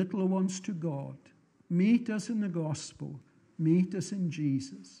and little ones to God. Meet us in the gospel. Meet us in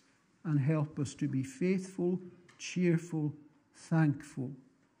Jesus. And help us to be faithful, cheerful, thankful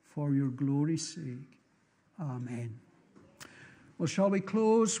for your glory's sake. Amen. Well, shall we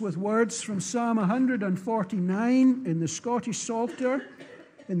close with words from Psalm 149 in the Scottish Psalter,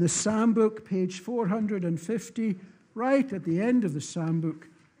 in the Psalm book, page 450, right at the end of the Psalm book,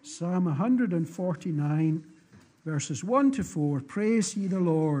 Psalm 149, verses 1 to 4. Praise ye the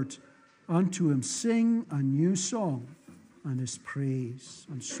Lord. Unto him sing a new song, and his praise,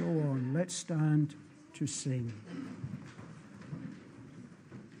 and so on. Let's stand to sing.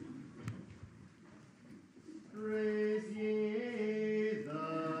 Praise ye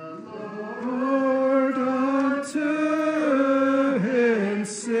the Lord, unto him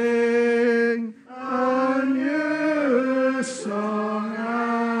sing a new song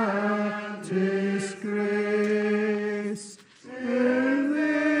and his grace. In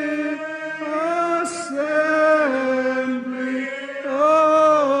the assembly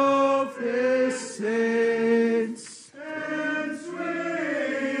of his saints, and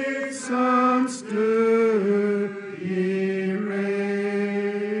sweet songs do ye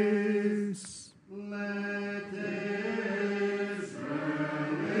raise. Let Israel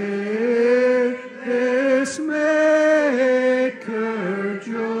In his Maker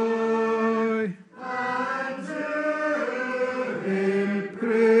joy, and in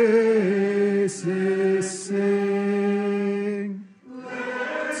praises sing.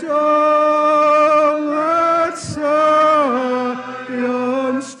 Let all that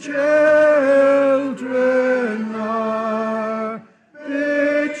Zion's children are be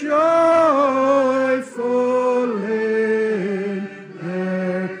joyful in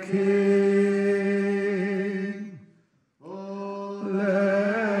their King. Oh,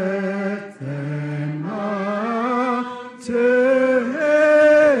 Let them unto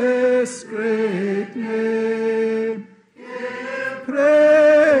his great name give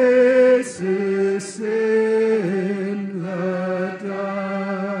praises in the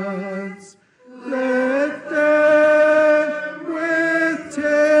dance. Let them with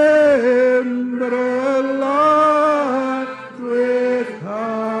timbrel and with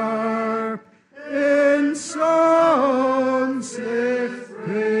harp in songs lift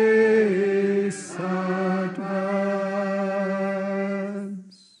praise advance.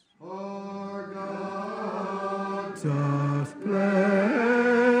 for God Doth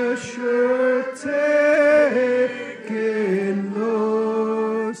pleasure take in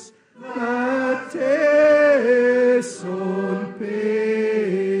those that his own people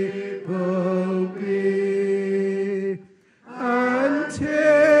be, and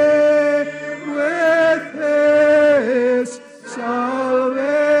take with his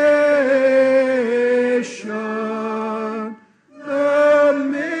salvation the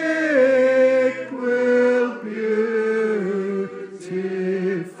meek will beautify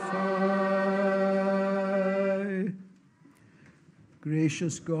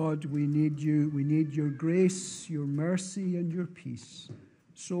Gracious God, we need you. We need your grace, your mercy, and your peace.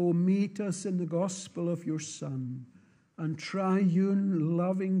 So meet us in the gospel of your Son, and triune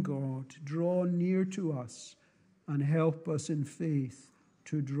loving God, draw near to us and help us in faith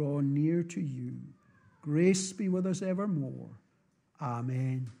to draw near to you. Grace be with us evermore.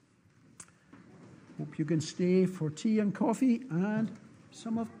 Amen. Hope you can stay for tea and coffee and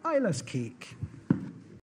some of Isla's cake.